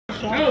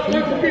Take your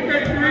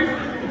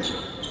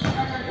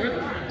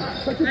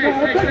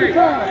time. Take your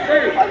time.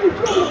 How you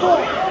dribble the ball?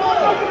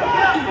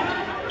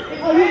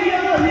 Oh, you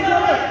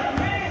got it.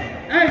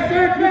 Hey,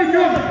 third play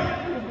coming.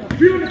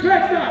 Be on the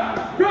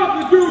backside. Drop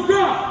the dude,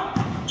 drop.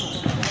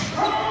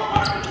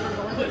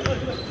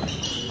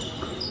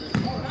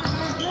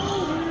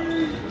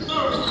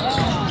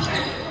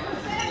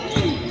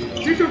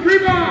 Get the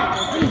rebound.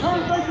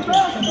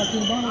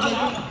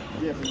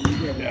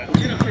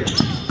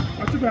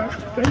 Watch your back.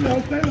 Stay low,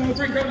 stay low.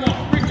 Bring them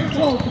off. Bring them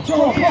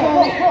Control. Your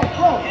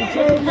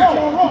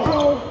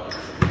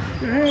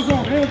hands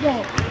off.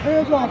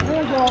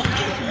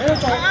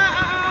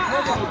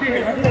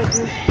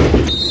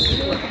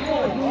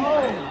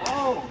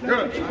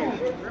 Good.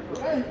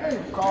 Hey,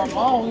 call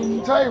ball on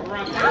the table.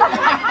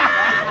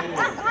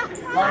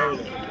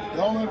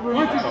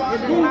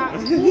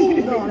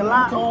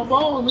 Call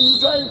ball on the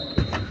table.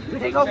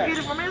 He go get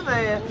it from his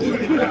ass.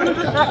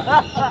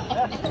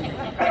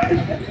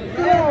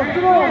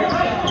 Come on.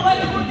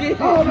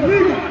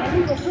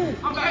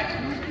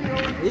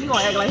 He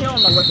gonna act like he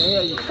don't know what the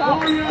hell you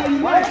talking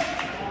about.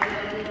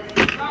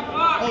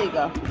 There you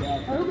go.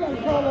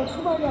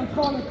 Somebody got to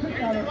call and pick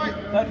out of it.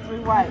 33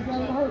 white.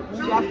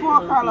 You got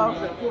 4, Carlos.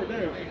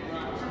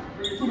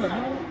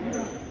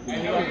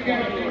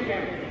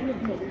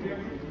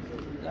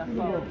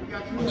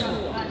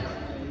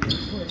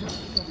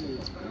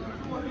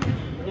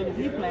 If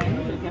he playing,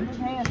 he give him a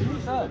chance to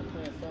suck.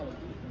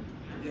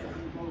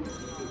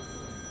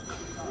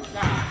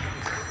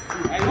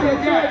 Hey, who you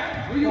got?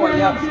 Who you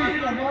got?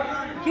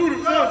 Shoot it,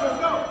 let's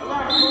go.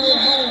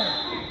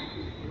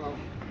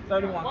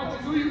 31.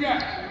 Who you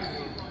got?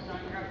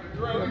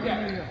 Who you got?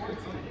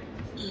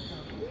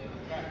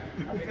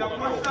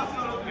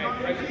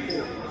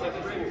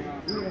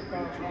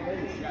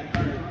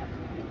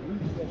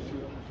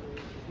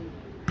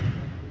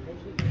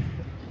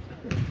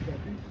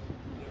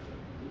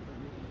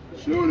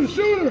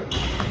 Shooter.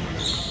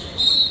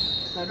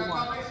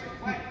 31.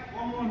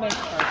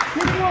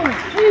 Good one.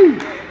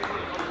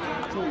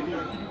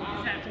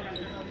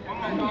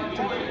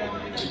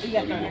 He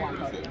got 31.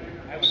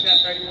 Hey, what's that,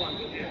 31?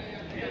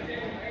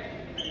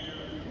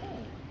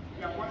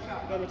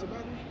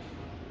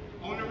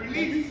 On the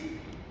release.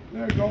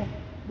 There you go.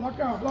 Block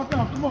out.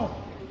 Come on.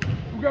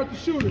 We got the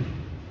shooter.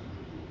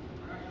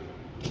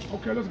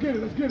 Okay, let's get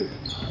it.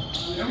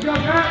 There we go,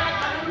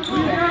 Pat. Who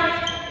you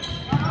got?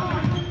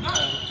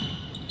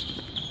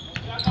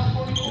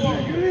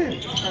 Get in.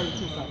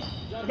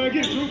 Back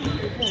in, Drew.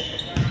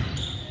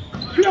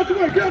 Get out the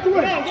way.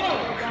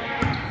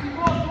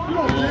 Come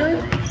on, man.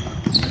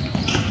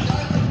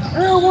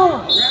 And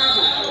one.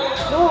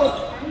 Go.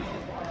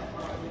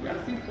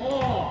 Gotta see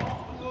ball.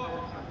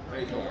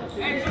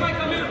 Hey, somebody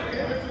come in.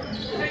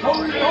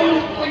 Hold it.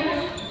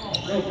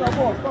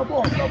 Stop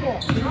ball.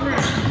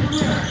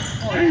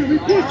 Hey, we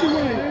push the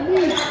way.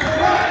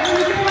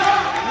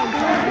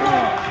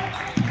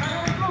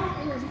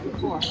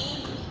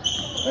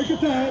 Take your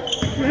time.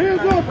 Your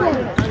hands off, bro.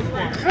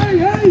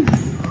 Hey.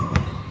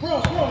 Bro.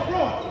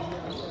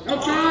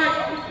 Outside.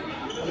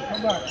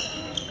 Come back.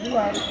 You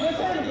right. Let's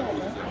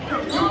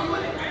go,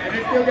 man. And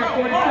they still got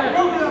 47.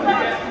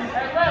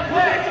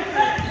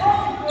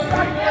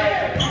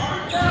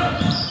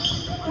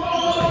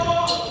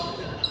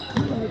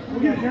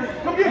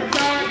 Come get it.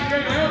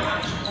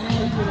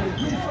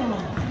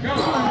 Go.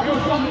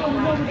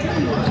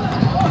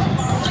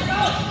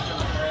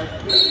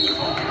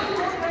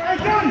 Hey,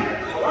 Johnny.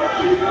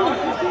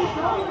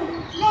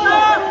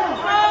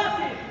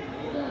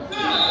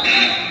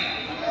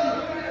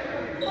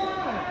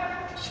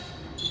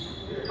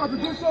 About to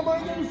do something I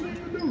ain't never seen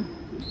you do.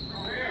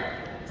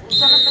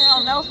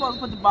 I'm never supposed to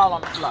put the ball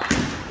on the floor. I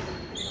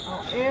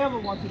don't ever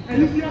want to do Hey,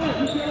 you see how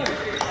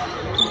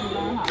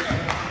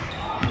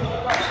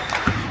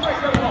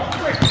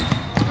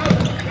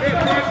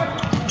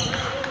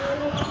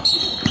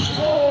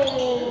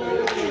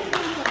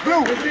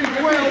Blue,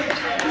 well,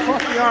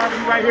 cross the arm, you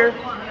right here.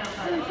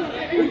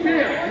 Who's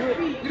here?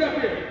 Get up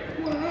here.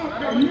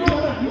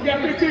 You got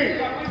 15.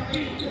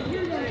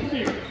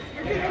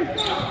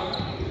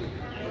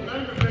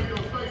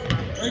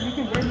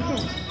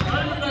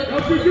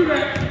 Don't you do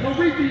that. Don't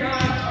reach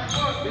behind.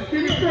 Just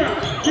give it down.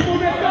 Keep on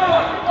that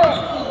side.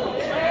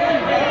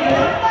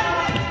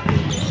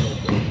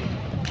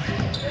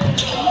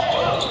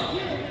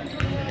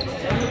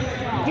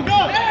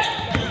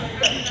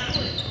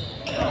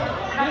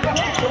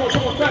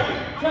 Come on, tap it.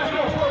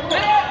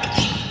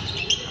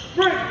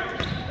 Sprint.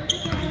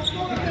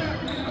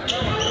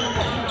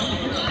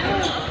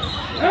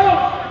 Help!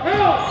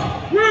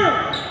 Where?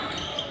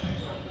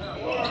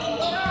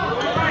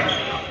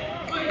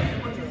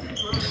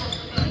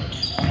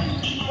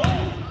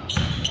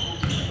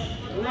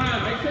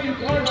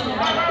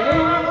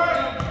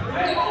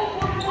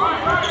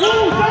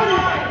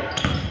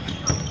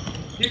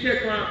 Get that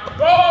ground.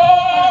 Go!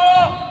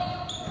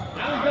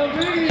 Now we go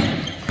lead.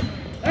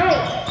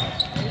 Out.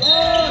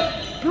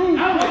 Drew.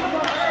 Out.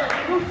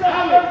 Drew,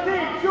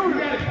 17. Shoot. You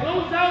got to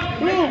close out and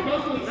make it go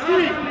to the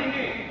street.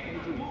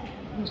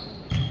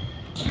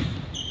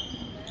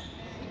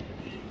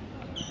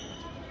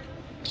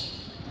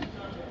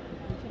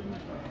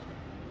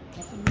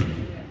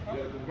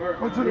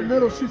 Go to the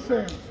middle, she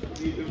says.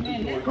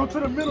 Go to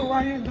the middle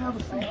right here and have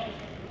a seat.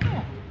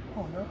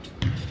 Oh, no.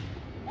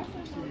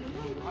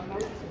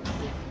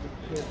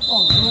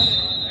 Oh, no.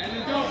 And the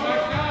dog,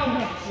 back down.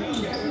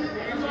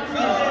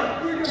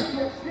 You're going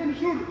to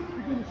shoot it.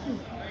 You're going to shoot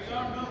it.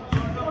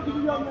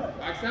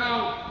 Back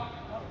out.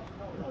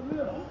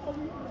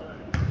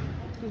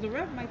 Because the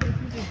ref might think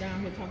you just down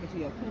here talking to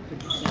your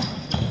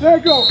coach. There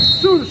you go.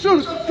 Shoot it,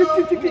 shoot it.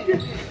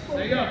 Get.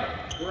 Stay up.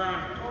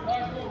 Ground.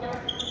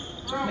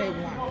 Made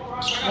one.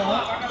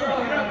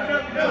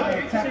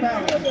 Tap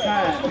out with the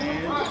time,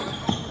 man.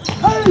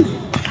 Hey!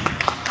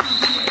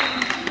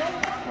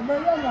 I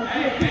mean, y'all not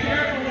good.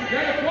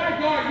 Get a point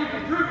guard, you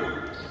can dribble.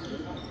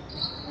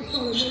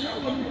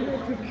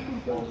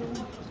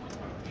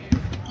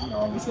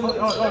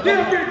 Get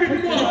the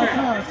ball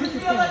back.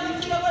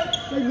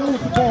 They know the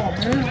ball,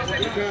 man.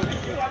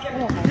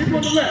 Keep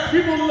on the left,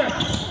 keep on the left.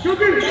 Go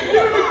get it, get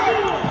it.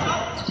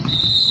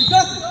 You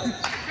touched it.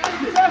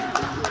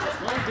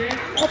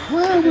 I'm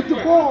playing with the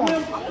ball. I'm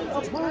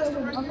playing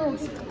with it. I know. I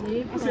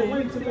said,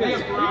 wait to Stay up,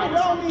 Brown.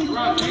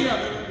 Brown, stay up.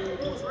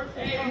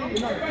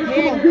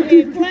 Come on, get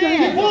the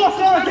ball,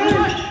 son. Get it.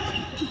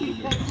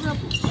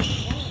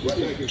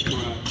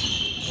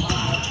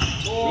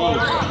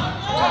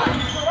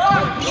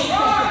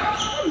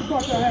 What's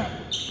about to happen?